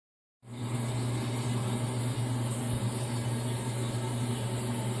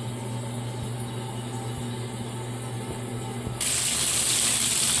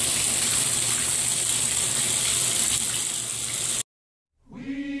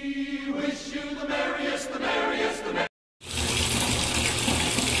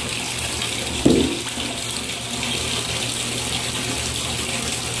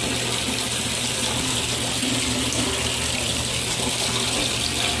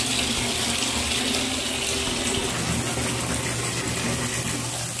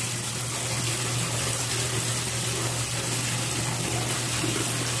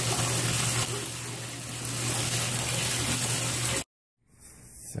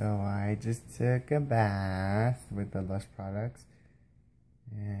So I just took a bath with the Lush products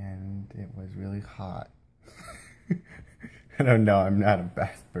and it was really hot. I don't know, I'm not a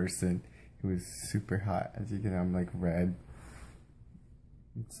bath person. It was super hot. As you can tell, I'm like red.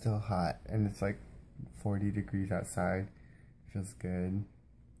 It's still hot and it's like 40 degrees outside. Feels good.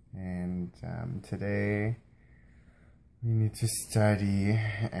 And today we need to study,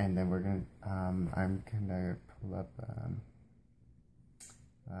 and then we're gonna I'm gonna pull up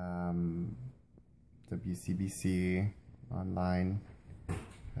WCBC online,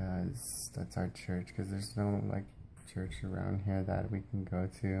 because that's our church, because there's no like church around here that we can go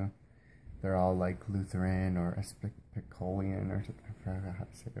to. They're all like Lutheran or Episcopalian or something. I forgot how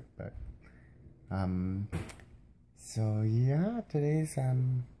to say it, but so yeah, today's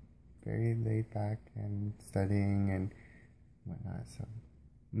very laid back and studying and whatnot. So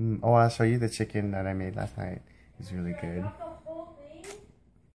oh, I'll show you the chicken that I made last night. It's really good.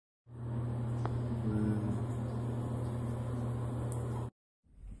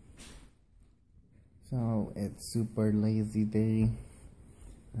 So it's super lazy day.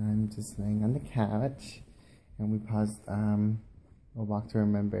 I'm just laying on the couch and we paused a walk to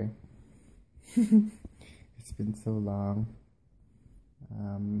remember. It's been so long.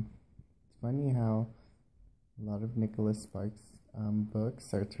 It's funny how a lot of Nicholas Sparks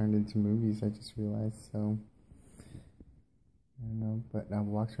books are turned into movies, I just realized. So I don't know, but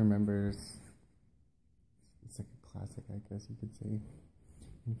Walk to Remember is, it's like a classic, I guess you could say.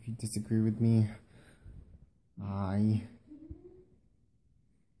 And if you disagree with me, I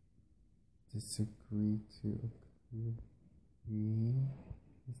disagree to agree.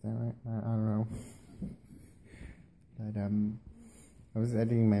 Is that right? I don't know. But I was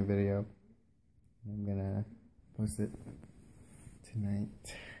editing my video. I'm gonna post it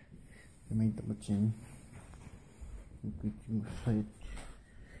tonight. I made the chin.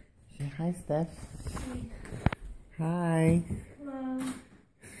 Say hi, Steph. Hi. Hello.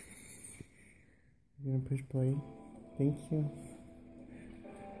 I'm gonna push play. Thank you.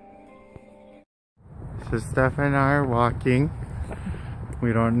 So Steph and I are walking.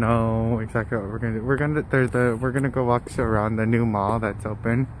 We don't know exactly what we're gonna do. We're gonna go walk around the new mall that's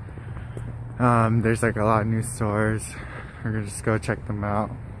open. There's like a lot of new stores. We're gonna just go check them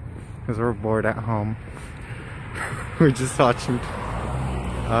out because we're bored at home. We're just watching.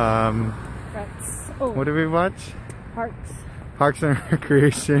 What did we watch? Parks and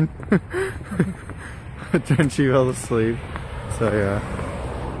Recreation. But then she fell asleep. So yeah.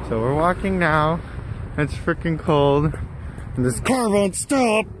 So we're walking now. It's freaking cold. And this car won't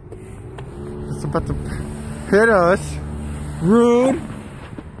stop. It's about to hit us. Rude.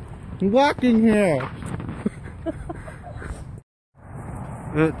 I'm walking here.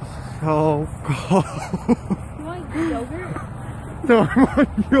 It's so cold. You want yogurt? No, I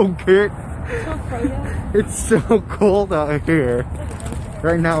want yogurt. It's so cold out here.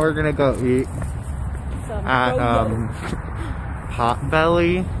 Right now we're gonna go eat at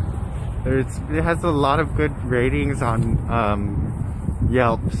Potbelly. It has a lot of good ratings on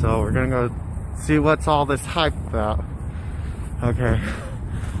Yelp, so we're gonna go see what's all this hype about. Okay,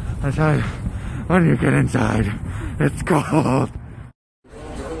 I'll tell you when you get inside. It's cold.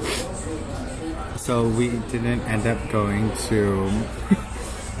 So we didn't end up going to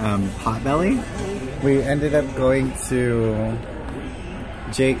Potbelly. We ended up going to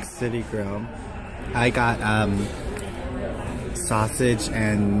Jake's City Grill. I got sausage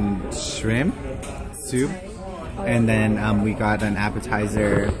and shrimp soup, and then we got an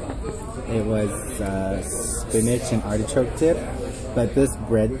appetizer. It was spinach and artichoke dip, but this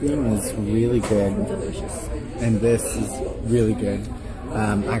bread thing is really good. Delicious. And this is really good.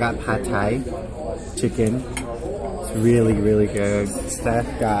 I got pad thai chicken. It's really, really good.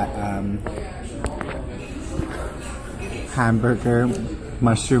 Steph got hamburger,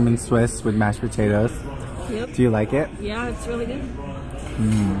 mushroom and Swiss with mashed potatoes. Yep. Do you like it? Yeah, it's really good.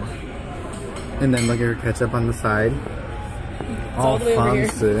 And then look at her ketchup on the side. All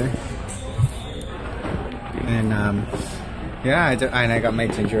fancy. And yeah, I got my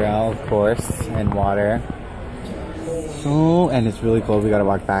ginger ale, of course, and water. So, and it's really cold. We gotta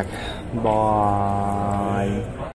walk back. Bye.